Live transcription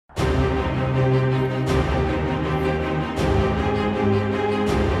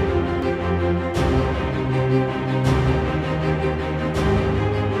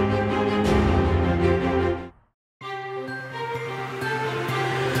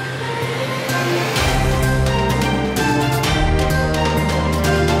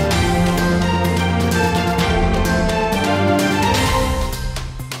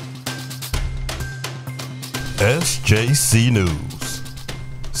SJC News,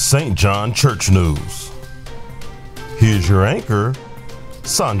 St. John Church News. Here's your anchor,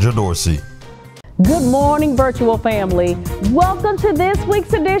 Sandra Dorsey. Good morning, virtual family. Welcome to this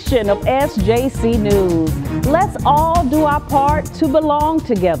week's edition of SJC News. Let's all do our part to belong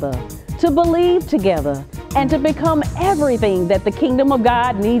together, to believe together, and to become everything that the kingdom of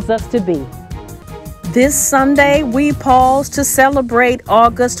God needs us to be. This Sunday, we pause to celebrate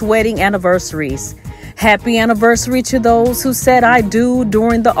August wedding anniversaries. Happy anniversary to those who said I do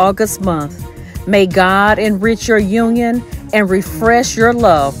during the August month. May God enrich your union and refresh your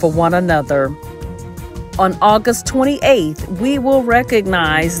love for one another. On August 28th, we will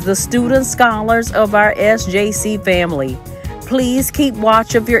recognize the student scholars of our SJC family. Please keep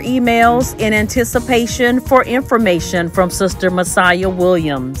watch of your emails in anticipation for information from Sister Messiah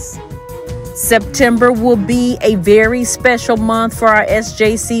Williams. September will be a very special month for our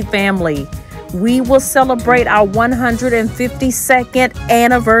SJC family. We will celebrate our 152nd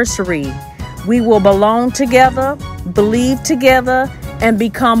anniversary. We will belong together, believe together, and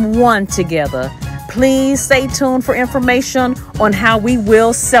become one together. Please stay tuned for information on how we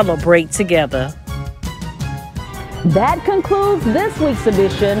will celebrate together. That concludes this week's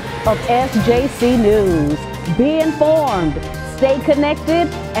edition of SJC News. Be informed, stay connected,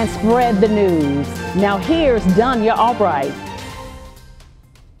 and spread the news. Now here's Dunya Albright.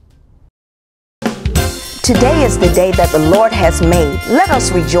 Today is the day that the Lord has made. Let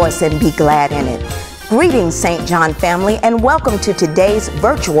us rejoice and be glad in it. Greetings, St. John family, and welcome to today's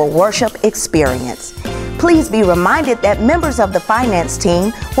virtual worship experience. Please be reminded that members of the finance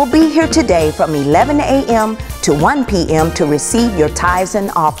team will be here today from 11 a.m. to 1 p.m. to receive your tithes and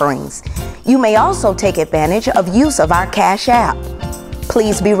offerings. You may also take advantage of use of our Cash App.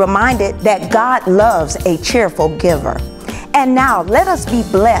 Please be reminded that God loves a cheerful giver. And now let us be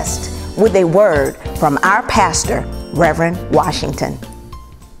blessed with a word from our pastor, Reverend Washington.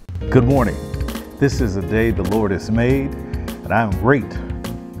 Good morning. This is a day the Lord has made, and I am great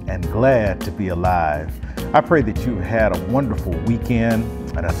and glad to be alive. I pray that you've had a wonderful weekend,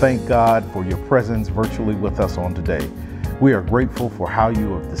 and I thank God for your presence virtually with us on today. We are grateful for how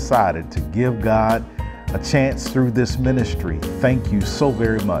you have decided to give God a chance through this ministry. Thank you so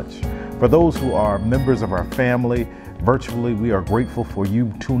very much. For those who are members of our family, virtually, we are grateful for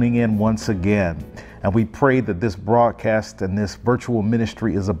you tuning in once again. And we pray that this broadcast and this virtual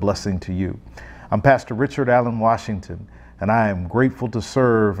ministry is a blessing to you. I'm Pastor Richard Allen Washington, and I am grateful to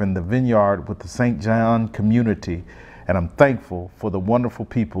serve in the vineyard with the St. John community. And I'm thankful for the wonderful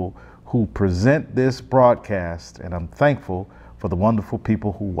people who present this broadcast, and I'm thankful for the wonderful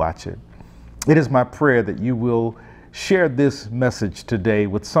people who watch it. It is my prayer that you will share this message today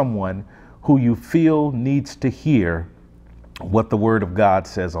with someone who you feel needs to hear what the Word of God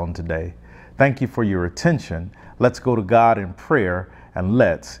says on today. Thank you for your attention. Let's go to God in prayer and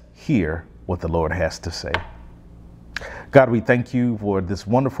let's hear what the Lord has to say. God, we thank you for this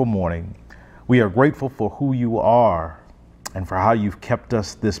wonderful morning. We are grateful for who you are and for how you've kept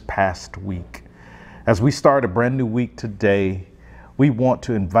us this past week. As we start a brand new week today, we want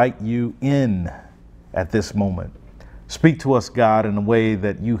to invite you in at this moment. Speak to us, God, in a way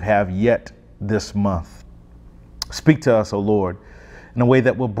that you have yet this month. Speak to us, O Lord, in a way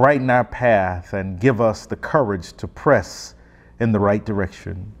that will brighten our path and give us the courage to press in the right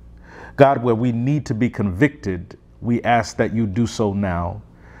direction. God, where we need to be convicted, we ask that you do so now.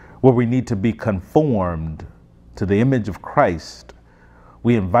 Where we need to be conformed to the image of Christ,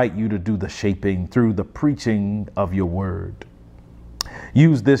 we invite you to do the shaping through the preaching of your word.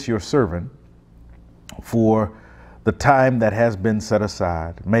 Use this, your servant, for the time that has been set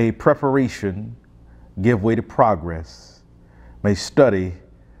aside. May preparation give way to progress. May study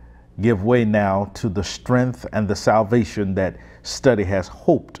give way now to the strength and the salvation that study has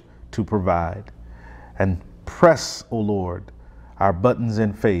hoped to provide. And press, O Lord, our buttons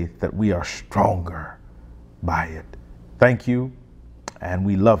in faith that we are stronger by it. Thank you, and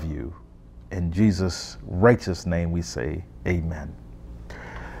we love you. In Jesus' righteous name we say amen.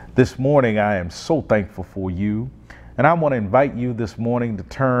 This morning I am so thankful for you. And I want to invite you this morning to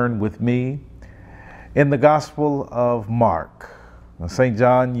turn with me in the Gospel of Mark. Now, St.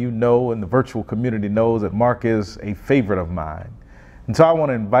 John, you know, and the virtual community knows that Mark is a favorite of mine. And so I want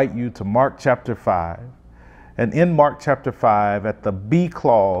to invite you to Mark chapter 5. And in Mark chapter 5, at the B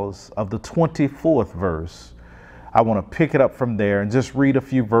clause of the 24th verse, I want to pick it up from there and just read a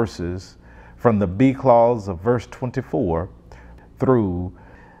few verses from the B clause of verse 24 through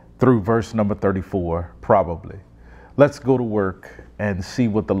verse number 34, probably. Let's go to work and see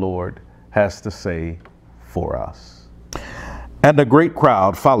what the Lord has to say for us. And a great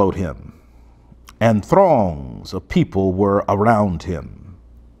crowd followed him. and throngs of people were around him.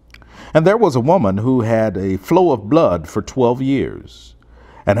 And there was a woman who had a flow of blood for 12 years,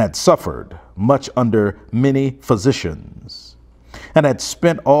 and had suffered much under many physicians, and had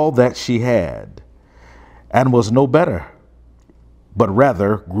spent all that she had, and was no better, but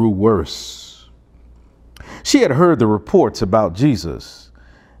rather grew worse. She had heard the reports about Jesus,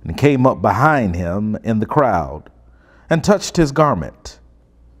 and came up behind him in the crowd, and touched his garment.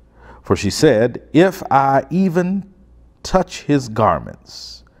 For she said, "If I even touch his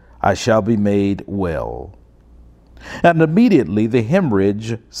garments, I shall be made well." And immediately the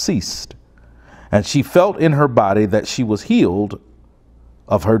hemorrhage ceased, and she felt in her body that she was healed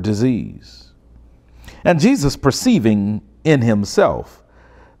of her disease. And Jesus, perceiving in himself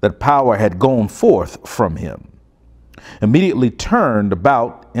that power had gone forth from him, immediately turned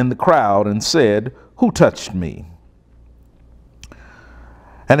about in the crowd and said, "Who touched me?"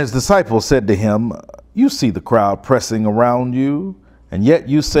 And his disciples said to him, "You see the crowd pressing around you, and yet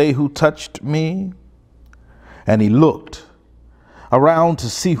you say, 'Who touched me?'" And he looked around to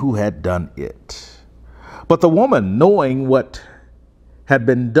see who had done it. But the woman, knowing what had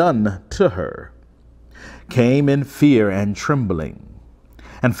been done to her, came in fear and trembling,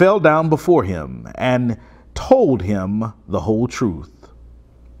 and fell down before him, and told him the whole truth.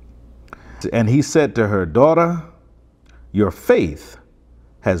 And he said to her, "Daughter, your faith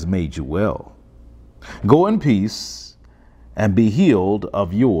has made you well. Go in peace and be healed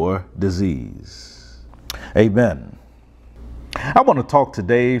of your disease." Amen. I want to talk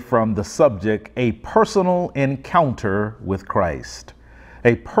today from the subject, a personal encounter with Christ.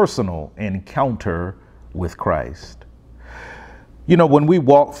 A personal encounter with Christ. You know, when we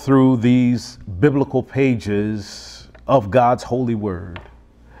walk through these biblical pages of God's holy word,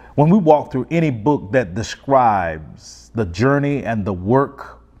 when we walk through any book that describes the journey and the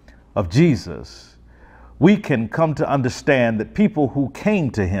work of Jesus, we can come to understand that people who came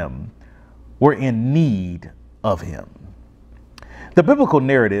to him were in need of him. The biblical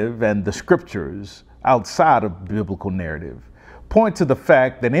narrative and the scriptures outside of biblical narrative point to the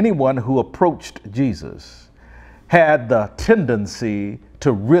fact that anyone who approached Jesus had the tendency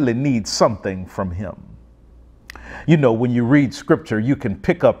to really need something from him. You know, when you read scripture, you can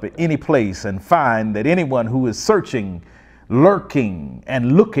pick up at any place and find that anyone who is searching, lurking,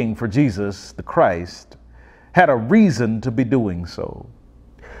 and looking for Jesus, the Christ, had a reason to be doing so.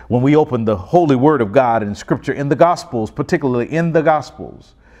 When we open the holy word of God in scripture, in the Gospels, particularly in the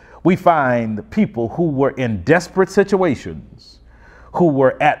Gospels, we find people who were in desperate situations, who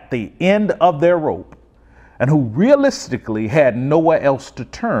were at the end of their rope, and who realistically had nowhere else to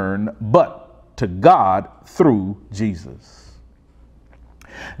turn but to God through Jesus.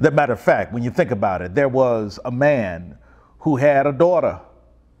 As a matter of fact, when you think about it, there was a man who had a daughter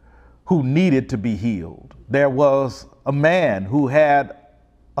who needed to be healed. There was a man who had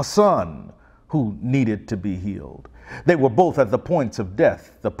a son who needed to be healed. They were both at the points of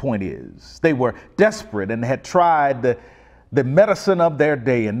death, the point is. They were desperate and had tried the medicine of their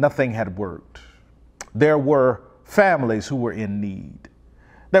day and nothing had worked. There were families who were in need.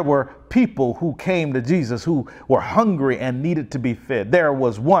 There were people who came to Jesus who were hungry and needed to be fed. There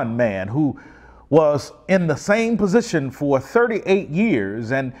was one man who was in the same position for 38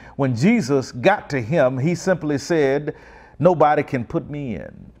 years. And when Jesus got to him, he simply said, "Nobody can put me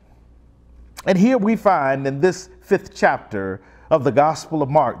in." And here we find in this 5th chapter of the Gospel of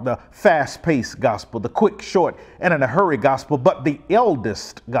Mark, the fast-paced gospel, the quick, short, and in a hurry gospel, but the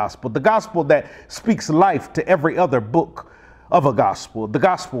eldest gospel, the gospel that speaks life to every other book of a gospel, the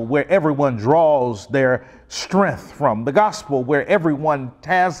gospel where everyone draws their strength from, the gospel where everyone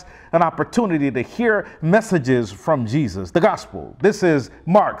has an opportunity to hear messages from Jesus, the gospel. This is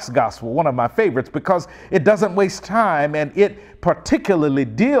Mark's gospel, one of my favorites, because it doesn't waste time and it particularly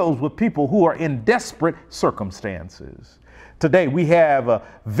deals with people who are in desperate circumstances. Today, we have a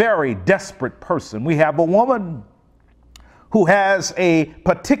very desperate person. We have a woman who has a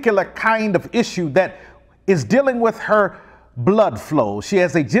particular kind of issue that is dealing with her blood flow. She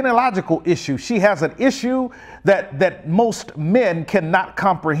has a genealogical issue. She has an issue that most men cannot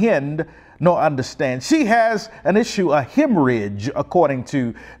comprehend nor understand. She has an issue, a hemorrhage, according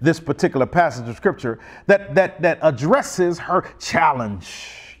to this particular passage of scripture, that addresses her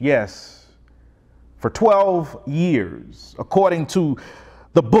challenge. Yes. For 12 years, according to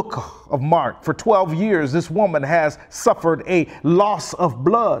the book of Mark, for 12 years, this woman has suffered a loss of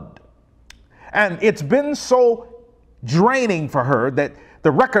blood. And it's been so draining for her that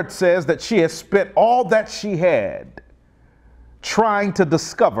the record says that she has spent all that she had trying to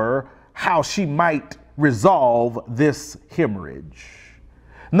discover how she might resolve this hemorrhage.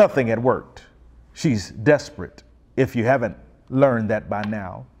 Nothing had worked. She's desperate, if you haven't learned that by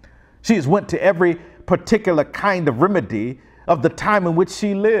now. She has went to every particular kind of remedy of the time in which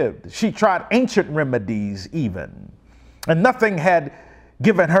she lived. She tried ancient remedies even, and nothing had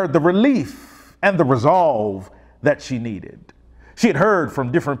given her the relief and the resolve that she needed. She had heard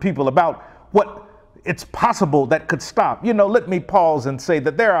from different people about what it's possible that could stop. You know, let me pause and say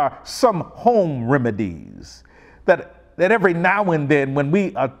that there are some home remedies that every now and then, when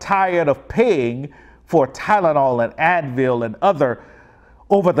we are tired of paying for Tylenol and Advil and other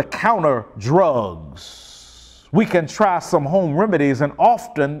over-the-counter drugs, we can try some home remedies. And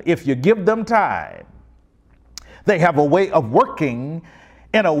often, if you give them time, they have a way of working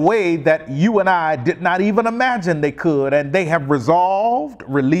in a way that you and I did not even imagine they could. And they have resolved,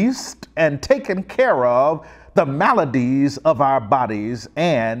 released, and taken care of the maladies of our bodies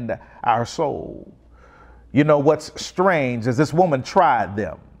and our soul. You know, what's strange is this woman tried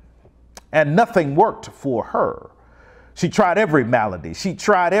them and nothing worked for her. She tried every malady. She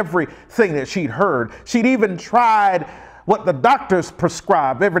tried everything that she'd heard. She'd even tried what the doctors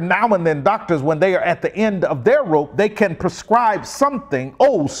prescribe. Every now and then, doctors, when they are at the end of their rope, they can prescribe something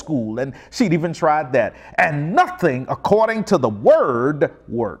old school. And she'd even tried that. And nothing, according to the word,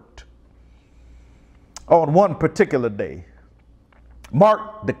 worked. On one particular day,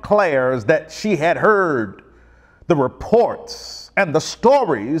 Mark declares that she had heard the reports and the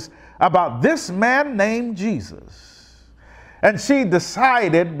stories about this man named Jesus. And she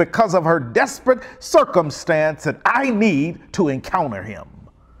decided, because of her desperate circumstance, that I need to encounter him.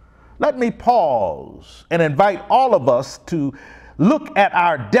 Let me pause and invite all of us to look at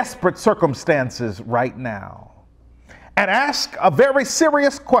our desperate circumstances right now and ask a very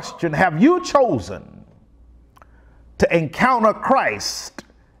serious question. Have you chosen to encounter Christ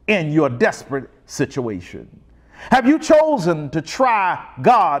in your desperate situation? Have you chosen to try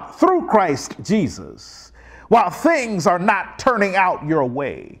God through Christ Jesus while things are not turning out your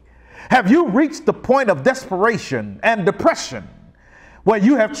way? Have you reached the point of desperation and depression where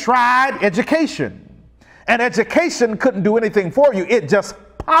you have tried education and education couldn't do anything for you? It just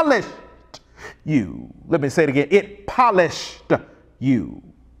polished you. Let me say it again. It polished you.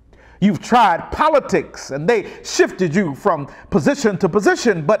 You've tried politics and they shifted you from position to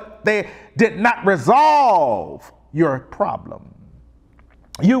position, but they did not resolve your problem.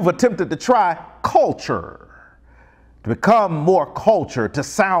 You've attempted to try culture, to become more culture, to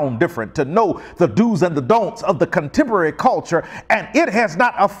sound different, to know the do's and the don'ts of the contemporary culture, and it has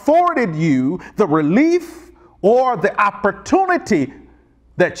not afforded you the relief or the opportunity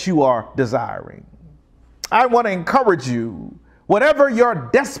that you are desiring. I want to encourage you, whatever your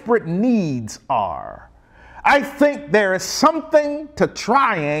desperate needs are, I think there is something to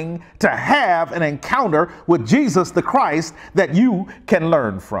trying to have an encounter with Jesus the Christ that you can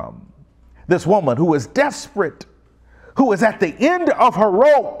learn from. This woman who is desperate, who is at the end of her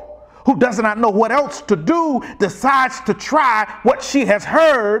rope, who does not know what else to do, decides to try what she has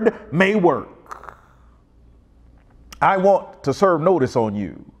heard may work. I want to serve notice on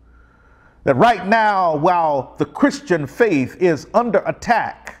you that right now, while the Christian faith is under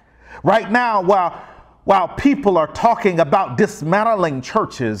attack, right now, while people are talking about dismantling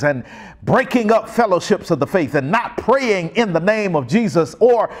churches and breaking up fellowships of the faith and not praying in the name of Jesus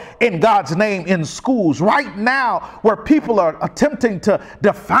or in God's name in schools, right now, where people are attempting to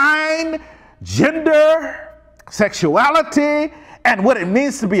define gender, sexuality, and what it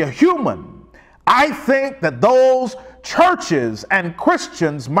means to be a human, I think that those churches and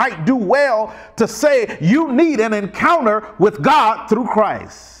Christians might do well to say you need an encounter with God through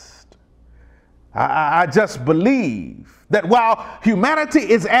Christ. I just believe that while humanity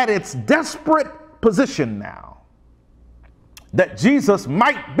is at its desperate position now, that Jesus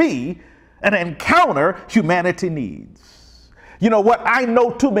might be an encounter humanity needs. You know what? I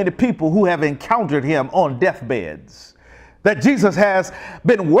know too many people who have encountered him on deathbeds, that Jesus has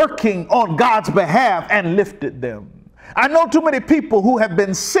been working on God's behalf and lifted them. I know too many people who have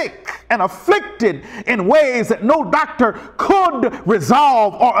been sick and afflicted in ways that no doctor could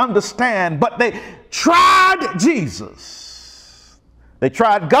resolve or understand, but they tried Jesus. They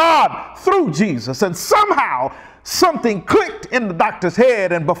tried God through Jesus, and somehow something clicked in the doctor's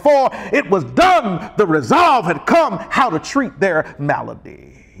head, and before it was done, the resolve had come how to treat their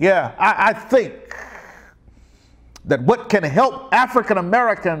malady. Yeah, I think that what can help African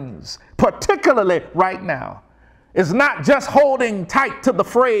Americans, particularly right now, is not just holding tight to the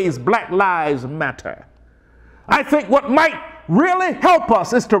phrase Black Lives Matter. I think what might really help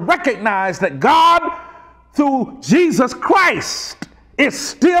us is to recognize that God, through Jesus Christ, is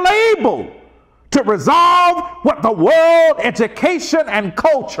still able to resolve what the world, education, and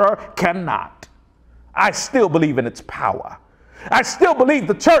culture cannot. I still believe in its power. I still believe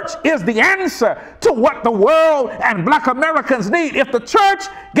the church is the answer to what the world and black Americans need. If the church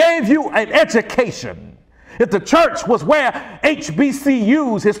gave you an education, if the church was where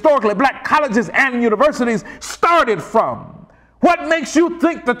HBCUs, historically black colleges and universities, started from, what makes you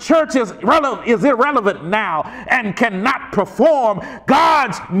think the church is irrelevant now and cannot perform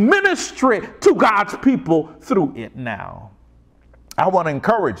God's ministry to God's people through it now? I want to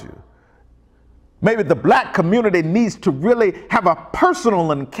encourage you. Maybe the black community needs to really have a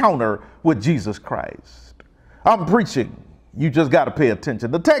personal encounter with Jesus Christ. I'm preaching. You just got to pay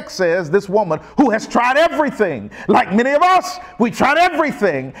attention. The text says this woman who has tried everything, like many of us, we tried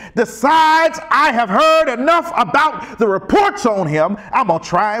everything, decides, I have heard enough about the reports on him, I'm going to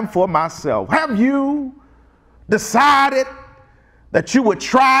try him for myself. Have you decided that you would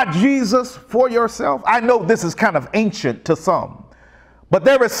try Jesus for yourself? I know this is kind of ancient to some, but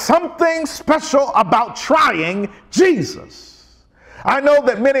there is something special about trying Jesus. I know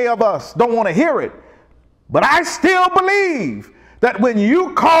that many of us don't want to hear it, but I still believe that when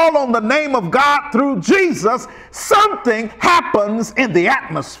you call on the name of God through Jesus, something happens in the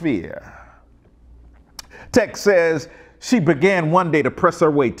atmosphere. Text says she began one day to press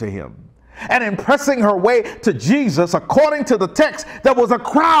her way to him. And in pressing her way to Jesus, according to the text, there was a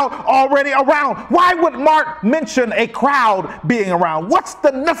crowd already around. Why would Mark mention a crowd being around? What's the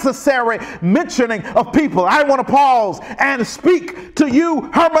necessary mentioning of people? I want to pause and speak to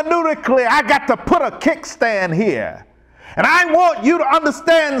you hermeneutically. I got to put a kickstand here. And I want you to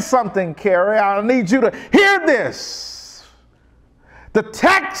understand something, Carrie. I need you to hear this. The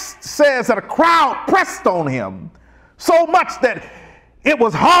text says that a crowd pressed on him so much that it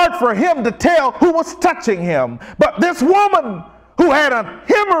was hard for him to tell who was touching him. But this woman who had a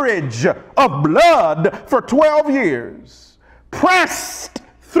hemorrhage of blood for 12 years pressed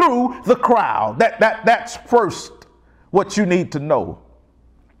through the crowd. That's first what you need to know.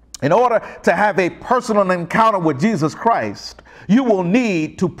 In order to have a personal encounter with Jesus Christ, you will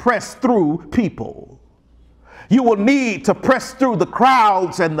need to press through people. You will need to press through the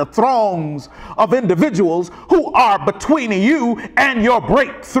crowds and the throngs of individuals who are between you and your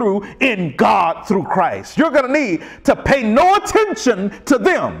breakthrough in God through Christ. You're going to need to pay no attention to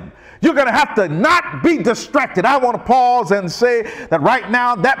them. You're going to have to not be distracted. I want to pause and say that right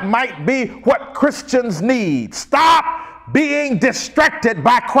now that might be what Christians need. Stop being distracted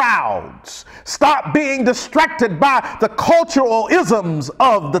by crowds. Stop being distracted by the cultural isms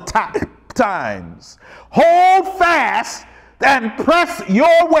of the times. Hold fast and press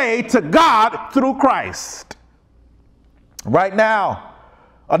your way to God through Christ. Right now,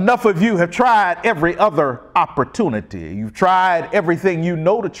 enough of you have tried every other opportunity. You've tried everything you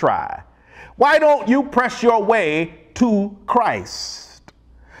know to try. Why don't you press your way to Christ?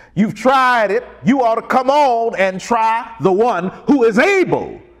 You've tried it. You ought to come on and try the one who is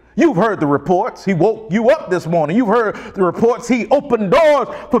able. You've heard the reports. He woke you up this morning. You've heard the reports. He opened doors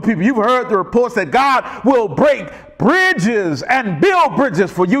for people. You've heard the reports that God will break bridges and build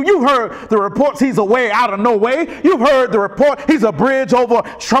bridges for you. You've heard the reports he's a way out of no way. You've heard the report he's a bridge over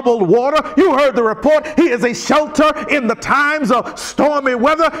troubled water. You heard the report he is a shelter in the times of stormy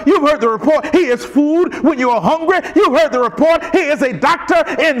weather. You've heard the report he is food when you are hungry. You've heard the report he is a doctor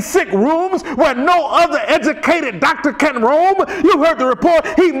in sick rooms where no other educated doctor can roam. You've heard the report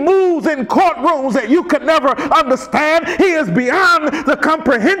he moves in courtrooms that you could never understand. He is beyond the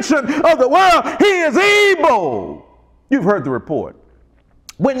comprehension of the world. He is able. You've heard the report.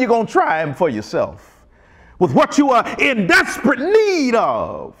 When you're going to try him for yourself with what you are in desperate need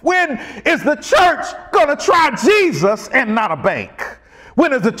of? When is the church going to try Jesus and not a bank?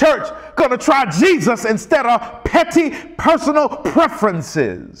 When is the church going to try Jesus instead of petty personal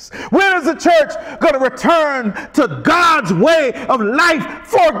preferences? When is the church going to return to God's way of life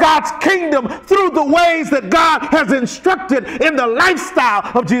for God's kingdom through the ways that God has instructed in the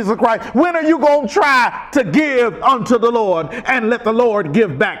lifestyle of Jesus Christ? When are you going to try to give unto the Lord and let the Lord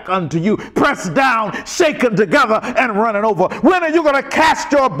give back unto you? Pressed down, shaken together, and running over. When are you going to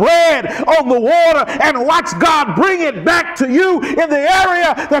cast your bread on the water and watch God bring it back to you in the area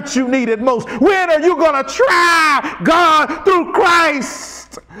that you need it most? When are you going to try God through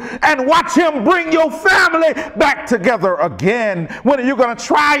Christ and watch him bring your family back together again? When are you going to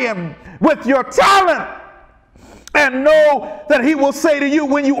try him with your talent and know that he will say to you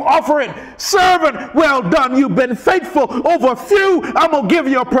when you offer it, servant, well done, you've been faithful over a few, I'm going to give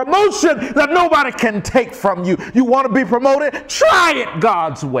you a promotion that nobody can take from you. You want to be promoted? Try it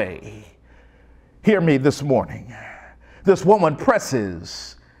God's way. Hear me this morning. This woman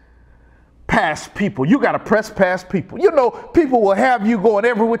presses past people. You got to press past people. You know, people will have you going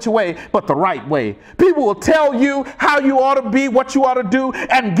every which way but the right way. People will tell you how you ought to be, what you ought to do,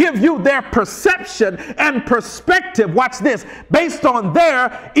 and give you their perception and perspective, watch this, based on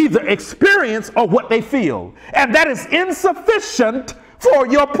their either experience or what they feel. And that is insufficient for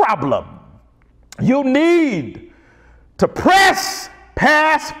your problem. You need to press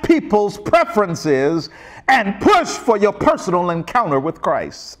past people's preferences and push for your personal encounter with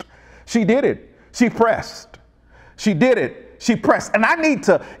Christ. She did it. She pressed. She did it. She pressed. And I need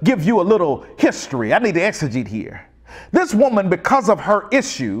to give you a little history. I need to exegete here. This woman, because of her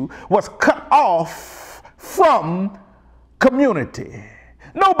issue, was cut off from community.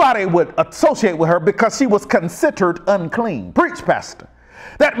 Nobody would associate with her because she was considered unclean. Preach, Pastor.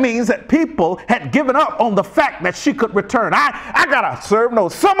 That means that people had given up on the fact that she could return. I gotta serve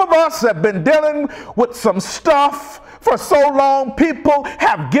notice. Some of us have been dealing with some stuff for so long, people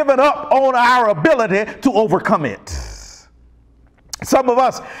have given up on our ability to overcome it. Some of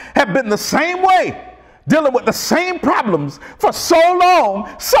us have been the same way, dealing with the same problems for so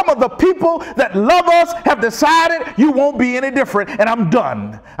long. Some of the people that love us have decided you won't be any different, and I'm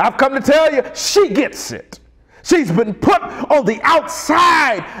done. I've come to tell you, she gets it. She's been put on the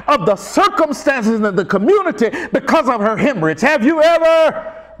outside of the circumstances of the community because of her hemorrhage. Have you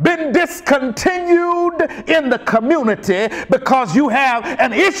ever been discontinued in the community because you have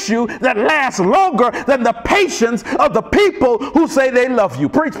an issue that lasts longer than the patience of the people who say they love you?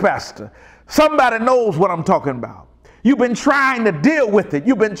 Preach, Pastor. Somebody knows what I'm talking about. You've been trying to deal with it.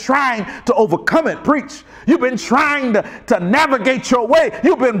 You've been trying to overcome it. Preach. You've been trying to navigate your way.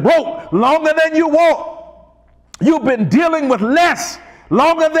 You've been broke longer than you want. You've been dealing with less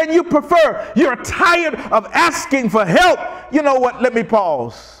longer than you prefer. You're tired of asking for help. You know what? Let me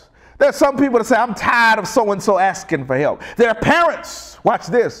pause. There's some people that say, I'm tired of so-and-so asking for help. There are parents, watch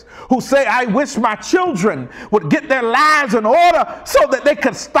this, who say, I wish my children would get their lives in order so that they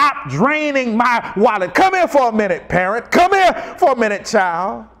could stop draining my wallet. Come here for a minute, parent. Come here for a minute,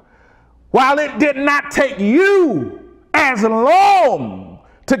 child. While it did not take you as long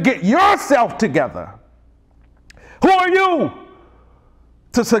to get yourself together, who are you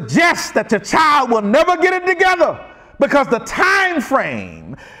to suggest that your child will never get it together? Because the time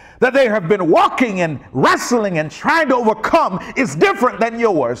frame that they have been walking and wrestling and trying to overcome is different than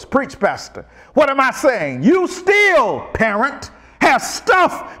yours. Preach, Pastor. What am I saying? You still, parent, have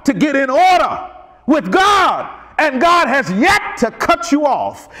stuff to get in order with God. And God has yet to cut you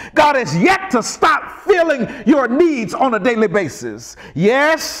off. God has yet to stop filling your needs on a daily basis.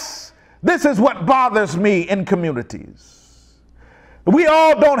 Yes. This is what bothers me in communities. We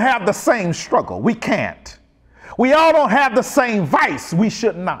all don't have the same struggle. We can't. We all don't have the same vice. We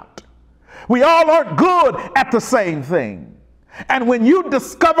should not. We all aren't good at the same thing. And when you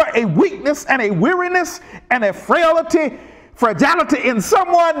discover a weakness and a weariness and a fragility in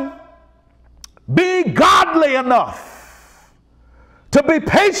someone, be godly enough to be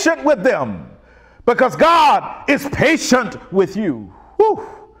patient with them, because God is patient with you. Whew.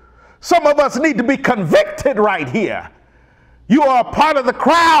 Some of us need to be convicted right here. You are a part of the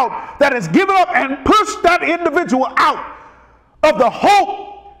crowd that has given up and pushed that individual out of the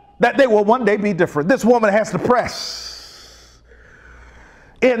hope that they will one day be different. This woman has to press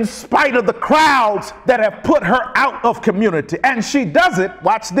in spite of the crowds that have put her out of community. And she does it,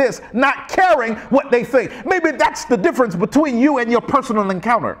 watch this, not caring what they think. Maybe that's the difference between you and your personal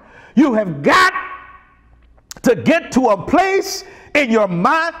encounter. You have got to get to a place in your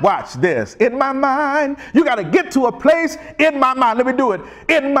mind, watch this, in my mind. You got to get to a place in my mind. Let me do it.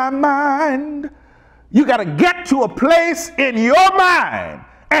 In my mind. You got to get to a place in your mind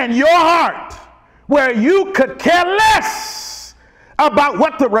and your heart where you could care less about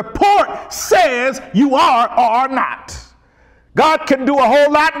what the report says you are or are not. God can do a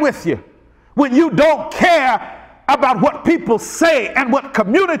whole lot with you when you don't care about what people say and what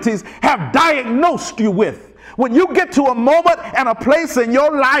communities have diagnosed you with. When you get to a moment and a place in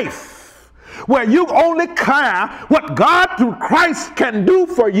your life where you only care what God through Christ can do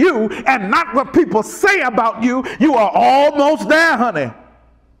for you and not what people say about you, you are almost there, honey.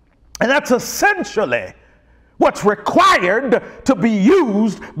 And that's essentially what's required to be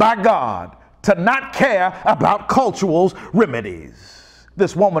used by God, to not care about cultural remedies.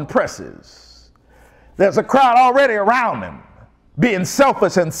 This woman presses. There's a crowd already around him, being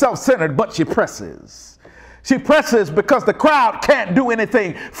selfish and self-centered, but she presses. She presses because the crowd can't do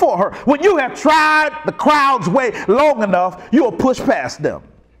anything for her. When you have tried the crowd's way long enough, you'll push past them.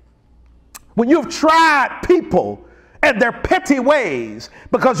 When you've tried people and their petty ways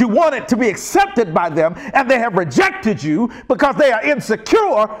because you wanted to be accepted by them and they have rejected you because they are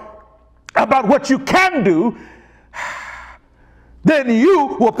insecure about what you can do, then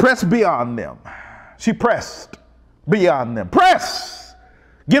you will press beyond them. She pressed beyond them. Press.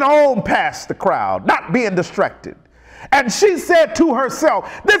 Get on past the crowd, not being distracted. And she said to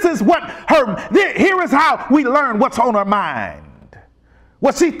herself, this is what here is how we learn what's on her mind.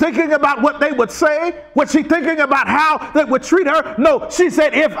 Was she thinking about what they would say? Was she thinking about how they would treat her? No, she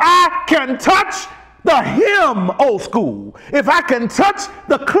said, if I can touch the hem, old school, if I can touch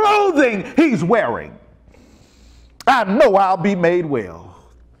the clothing he's wearing, I know I'll be made well.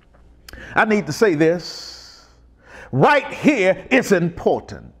 I need to say this. Right here, it's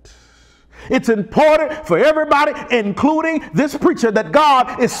important. It's important for everybody, including this preacher that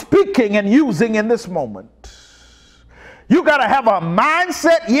God is speaking and using in this moment. You got to have a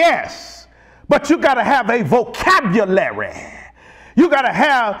mindset, yes, but you got to have a vocabulary. You got to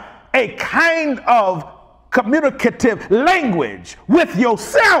have a kind of communicative language with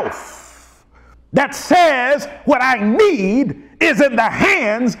yourself that says what I need is in the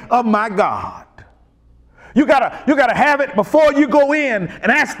hands of my God. You gotta have it before you go in and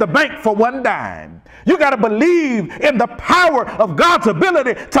ask the bank for one dime. You gotta believe in the power of God's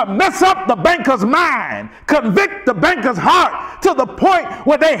ability to mess up the banker's mind, convict the banker's heart to the point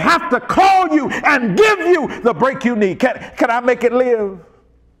where they have to call you and give you the break you need. Can I make it live?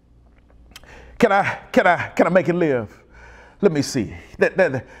 Can I make it live? Let me see.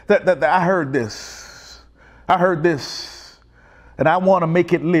 I heard this. And I want to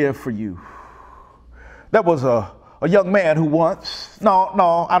make it live for you. There was a young man who once, I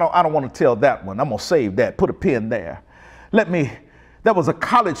don't want to tell that one. I'm going to save that. Put a pin there. There was a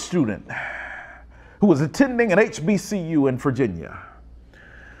college student who was attending an HBCU in Virginia.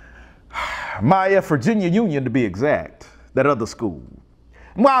 Virginia Union to be exact, that other school.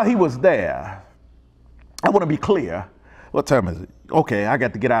 And while he was there, I want to be clear. What time is it? Okay, I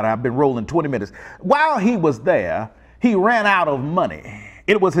got to get out. I've been rolling 20 minutes. While he was there, he ran out of money.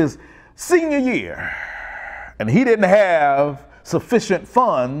 It was his senior year. And he didn't have sufficient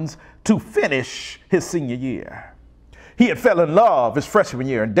funds to finish his senior year. He had fell in love his freshman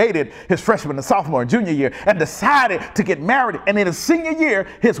year and dated his freshman and sophomore and junior year and decided to get married. And in his senior year,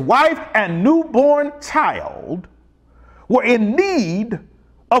 his wife and newborn child were in need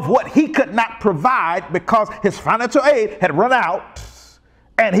of what he could not provide because his financial aid had run out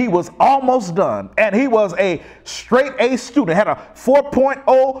and he was almost done. And he was a straight A student, had a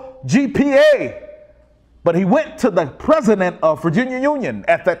 4.0 GPA. But he went to the president of Virginia Union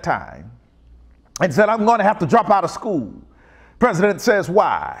at that time and said, I'm going to have to drop out of school. President says,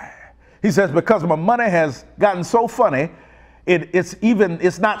 why? He says, because my money has gotten so funny,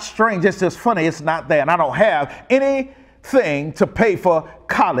 it's not strange, it's just funny, it's not there. And I don't have anything to pay for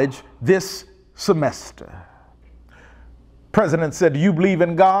college this semester. President said, do you believe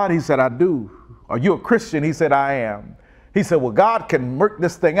in God? He said, I do. Are you a Christian? He said, I am. He said, well, God can work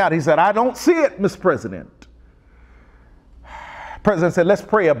this thing out. He said, I don't see it, Mr. President. President said, let's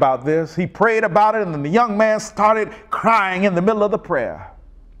pray about this. He prayed about it, and then the young man started crying in the middle of the prayer.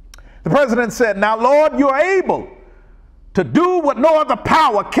 The president said, now, Lord, you're able to do what no other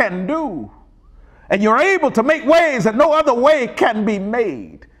power can do. And you're able to make ways that no other way can be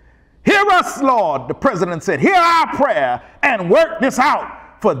made. Hear us, Lord, the president said. Hear our prayer and work this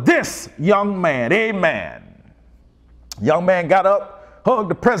out for this young man. Amen. Young man got up,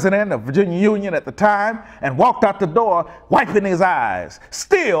 hugged the president of Virginia Union at the time, and walked out the door, wiping his eyes,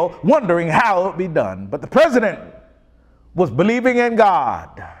 still wondering how it would be done. But the president was believing in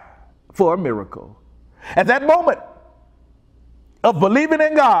God for a miracle. At that moment of believing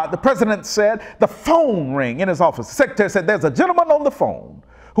in God, the president said, the phone rang in his office. The secretary said, there's a gentleman on the phone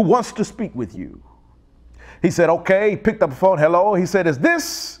who wants to speak with you. He said, okay. He picked up the phone. Hello. He said, is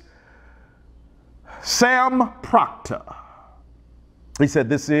this Sam Proctor? He said,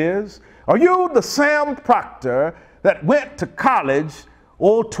 this is. Are you the Sam Proctor that went to college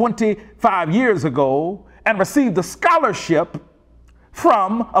 25 years ago and received a scholarship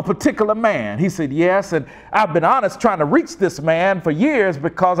from a particular man? He said, yes. And I've been honest trying to reach this man for years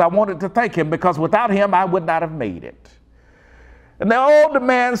because I wanted to thank him, because without him I would not have made it. And the older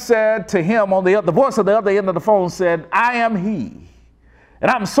man said to him, the voice on the other end of the phone said, I am he, and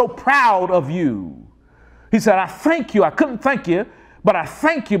I'm so proud of you. He said, I thank you. I couldn't thank you, but I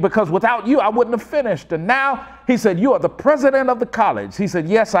thank you because without you, I wouldn't have finished. And now, he said, you are the president of the college. He said,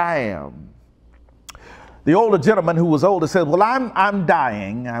 yes, I am. The older gentleman who was older said, well, I'm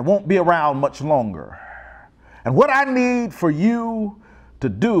dying. I won't be around much longer. And what I need for you to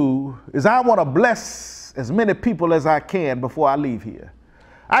do is I want to bless as many people as I can before I leave here.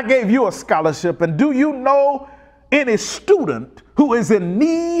 I gave you a scholarship, and do you know any student who is in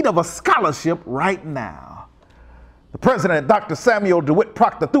need of a scholarship right now. The president, Dr. Samuel DeWitt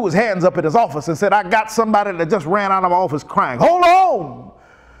Proctor, threw his hands up at his office and said, I got somebody that just ran out of my office crying. Hold on.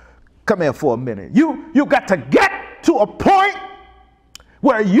 Come here for a minute. You got to get to a point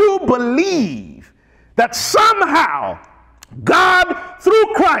where you believe that somehow God,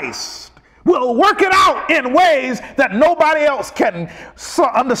 through Christ, will work it out in ways that nobody else can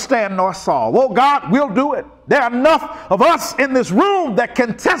understand nor solve. Oh, God, we'll do it. There are enough of us in this room that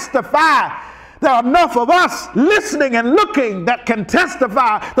can testify. There are enough of us listening and looking that can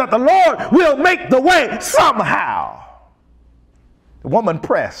testify that the Lord will make the way somehow. The woman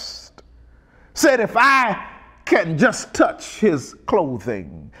pressed, said, if I can just touch his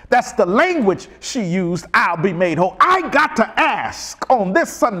clothing. That's the language she used, I'll be made whole. I got to ask on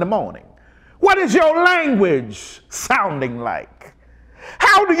this Sunday morning, what is your language sounding like?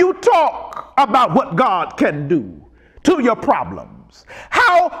 How do you talk about what God can do to your problems?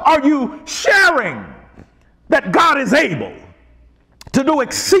 How are you sharing that God is able to do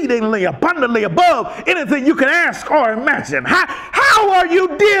exceedingly abundantly above anything you can ask or imagine? How are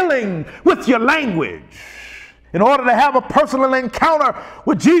you dealing with your language? In order to have a personal encounter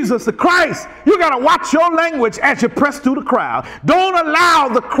with Jesus the Christ, you got to watch your language as you press through the crowd. Don't allow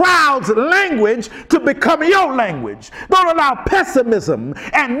the crowd's language to become your language. Don't allow pessimism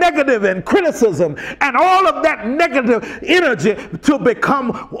and negative and criticism and all of that negative energy to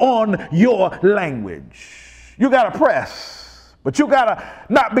become on your language. You got to press, but you got to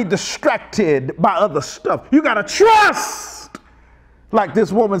not be distracted by other stuff. You got to trust. Like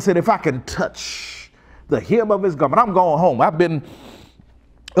this woman said, if I can touch the hem of his garment. I'm going home. I've been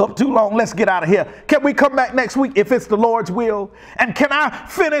up too long. Let's get out of here. Can we come back next week if it's the Lord's will? And can I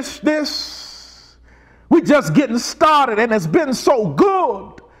finish this? We're just getting started and it's been so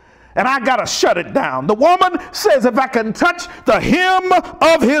good. And I got to shut it down. The woman says, if I can touch the hem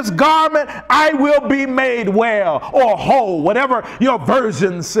of his garment, I will be made well or whole, whatever your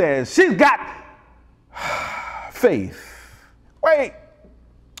version says. She's got faith. Wait,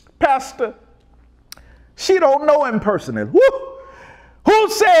 Pastor. She don't know him personally. Who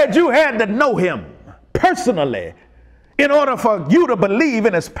said you had to know him personally in order for you to believe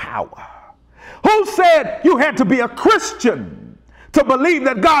in his power? Who said you had to be a Christian to believe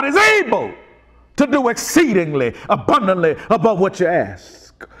that God is able to do exceedingly abundantly above what you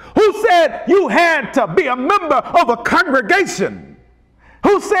ask? Who said you had to be a member of a congregation?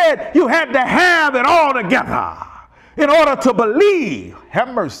 Who said you had to have it all together in order to believe, have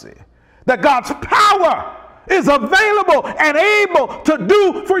mercy, that God's power is available and able to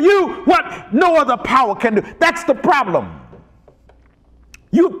do for you what no other power can do? That's the problem.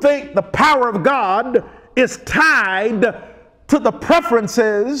 You think the power of God is tied to the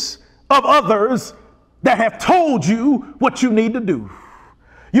preferences of others that have told you what you need to do.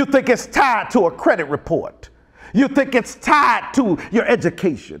 You think it's tied to a credit report. You think it's tied to your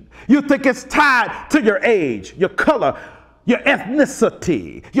education. You think it's tied to your age, your color, your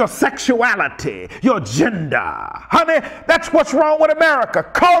ethnicity, your sexuality, your gender. Honey, that's what's wrong with America.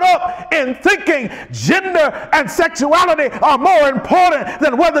 Caught up in thinking gender and sexuality are more important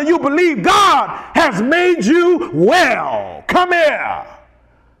than whether you believe God has made you well. Come here.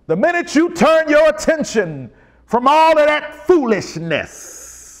 The minute you turn your attention from all of that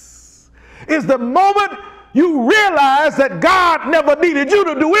foolishness is the moment you realize that God never needed you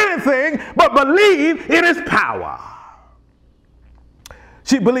to do anything but believe in his power.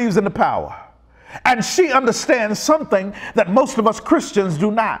 She believes in the power. And she understands something that most of us Christians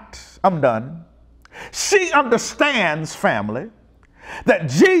do not. I'm done. She understands, family, that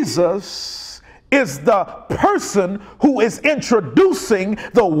Jesus is the person who is introducing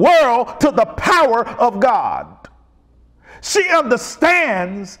the world to the power of God. She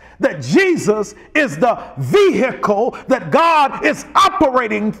understands that Jesus is the vehicle that God is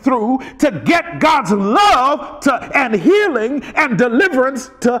operating through to get God's love and healing and deliverance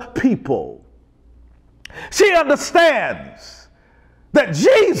to people. She understands that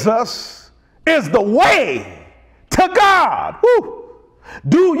Jesus is the way to God. Woo.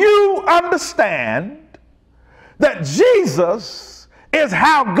 Do you understand that Jesus is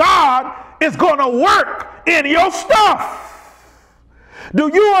how God is going to work in your stuff? Do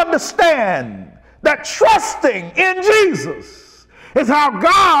you understand that trusting in Jesus is how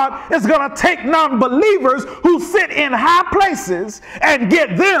God is going to take non-believers who sit in high places and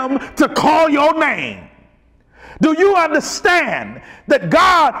get them to call your name? Do you understand that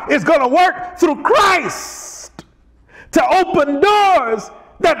God is going to work through Christ to open doors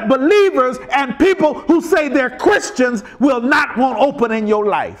that believers and people who say they're Christians will not want open in your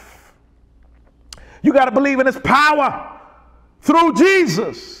life? You got to believe in his power through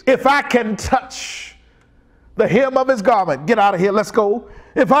Jesus. If I can touch the hem of his garment, get out of here, let's go.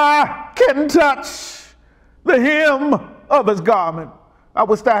 If I can touch the hem of his garment. I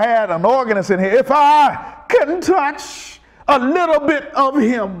wish I had an organist in here. If I can touch a little bit of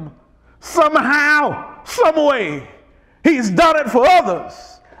him, somehow, some way, he's done it for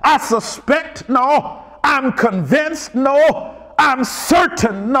others. I suspect, no. I'm convinced, no. I'm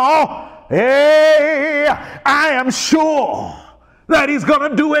certain, no. Hey, I am sure that he's going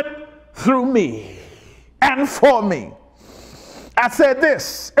to do it through me and for me. I said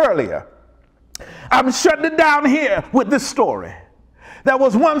this earlier. I'm shutting it down here with this story. There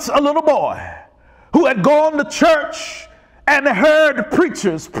was once a little boy who had gone to church and heard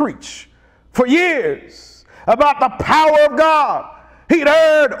preachers preach for years about the power of God. He'd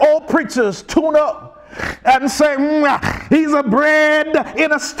heard old preachers tune up and say, he's a bread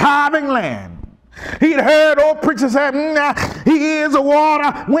in a starving land. He'd heard old preachers say, he is a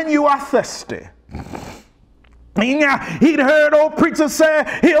water when you are thirsty. He'd heard old preachers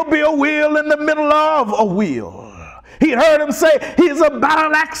say, he'll be a wheel in the middle of a wheel. He'd heard him say, he's a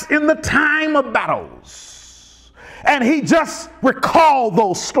battle axe in the time of battles. And he just recalled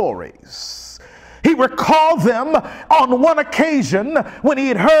those stories. He recalled them on one occasion when he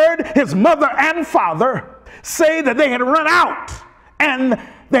had heard his mother and father say that they had run out, and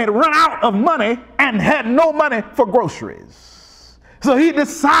they had run out of money and had no money for groceries. So he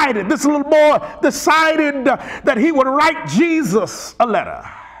decided, this little boy decided that he would write Jesus a letter.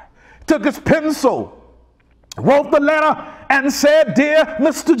 Took his pencil, wrote the letter and said, "Dear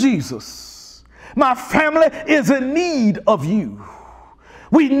Mr. Jesus, my family is in need of you.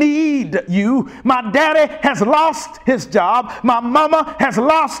 We need you. My daddy has lost his job. My mama has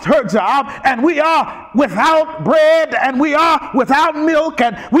lost her job. And we are without bread, and we are without milk,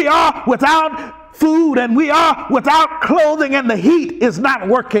 and we are without food, and we are without clothing, and the heat is not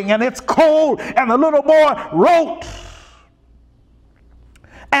working, and it's cold." And the little boy wrote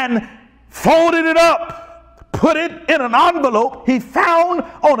and folded it up, put it in an envelope he found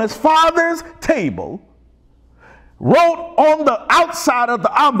on his father's table, wrote on the outside of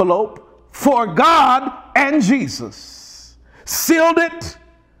the envelope, "For God and Jesus," sealed it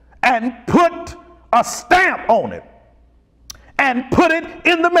and put a stamp on it and put it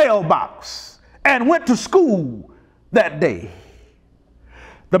in the mailbox and went to school that day.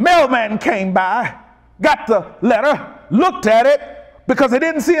 The mailman came by, got the letter, looked at it because he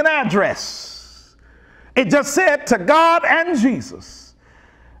didn't see an address. It just said, "To God and Jesus."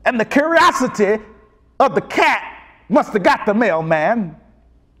 And the curiosity of the cat must have got the mailman,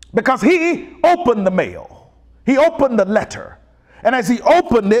 because he opened the mail. He opened the letter. And as he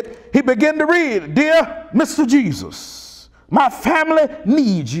opened it, he began to read, "Dear Mr. Jesus, my family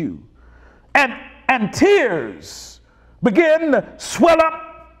needs you." And tears began to swell up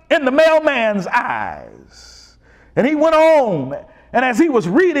in the mailman's eyes. And he went on. And as he was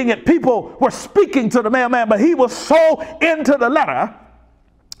reading it, people were speaking to the mailman, but he was so into the letter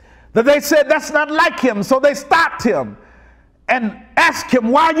that they said, "That's not like him." So they stopped him and asked him,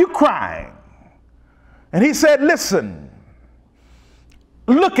 "Why are you crying?" And he said, "Listen,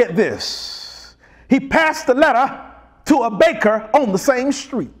 look at this." He passed the letter to a baker on the same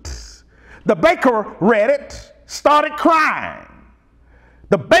street. The baker read it, started crying.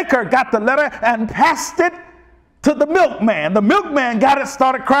 The baker got the letter and passed it to the milkman. The milkman got it,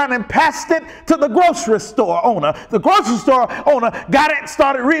 started crying, and passed it to the grocery store owner. The grocery store owner got it,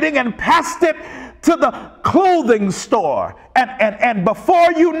 started reading, and passed it to the clothing store. And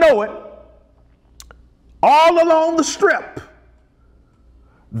before you know it, all along the strip,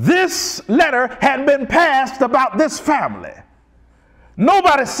 this letter had been passed about this family.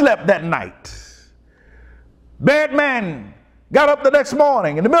 Nobody slept that night. Bad man got up the next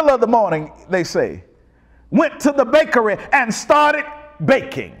morning, in the middle of the morning, they say, went to the bakery and started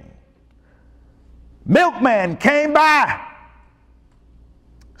baking. Milkman came by,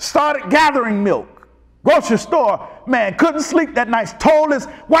 started gathering milk. Grocery store man couldn't sleep that night, told his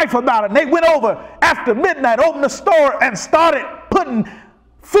wife about it. And they went over after midnight, opened the store, and started putting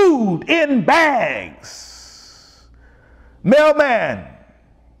food in bags. Mailman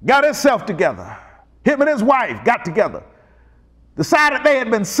got himself together. Him and his wife got together. Decided they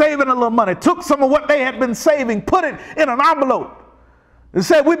had been saving a little money, took some of what they had been saving, put it in an envelope, and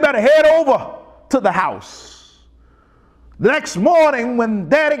said, "We better head over to the house." The next morning, when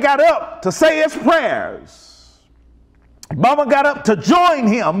Daddy got up to say his prayers, Mama got up to join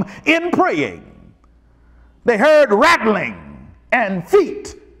him in praying. They heard rattling and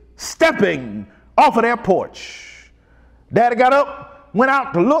feet stepping off of their porch. Daddy got up, went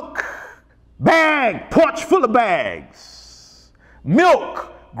out to look. porch full of bags,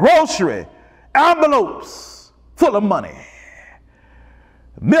 milk, grocery, envelopes full of money.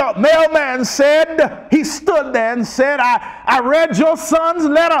 Mailman said, he stood there and said, I read your son's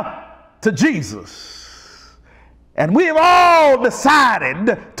letter to Jesus, and we've all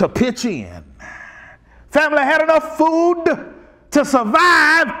decided to pitch in. Family had enough food to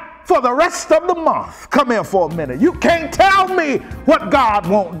survive for the rest of the month. Come here for a minute. You can't tell me what God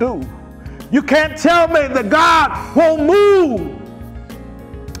won't do. You can't tell me that God won't move.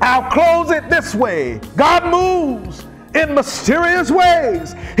 I'll close it this way. God moves in mysterious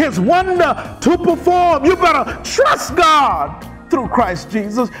ways. His wonder to perform. You better trust God through Christ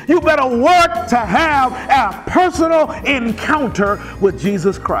Jesus. You better work to have a personal encounter with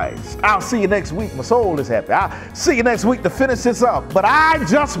Jesus Christ. I'll see you next week. My soul is happy. I'll see you next week to finish this up. But I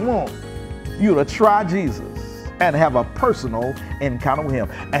just want you to try Jesus and have a personal encounter with him.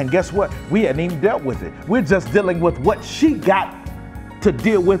 And guess what? We hadn't even dealt with it. We're just dealing with what she got to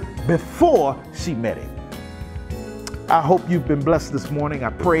deal with before she met him. I hope you've been blessed this morning. I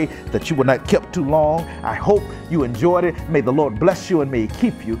pray that you were not kept too long. I hope you enjoyed it. May the Lord bless you and may he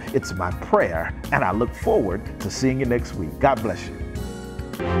keep you. It's my prayer, and I look forward to seeing you next week. God bless you.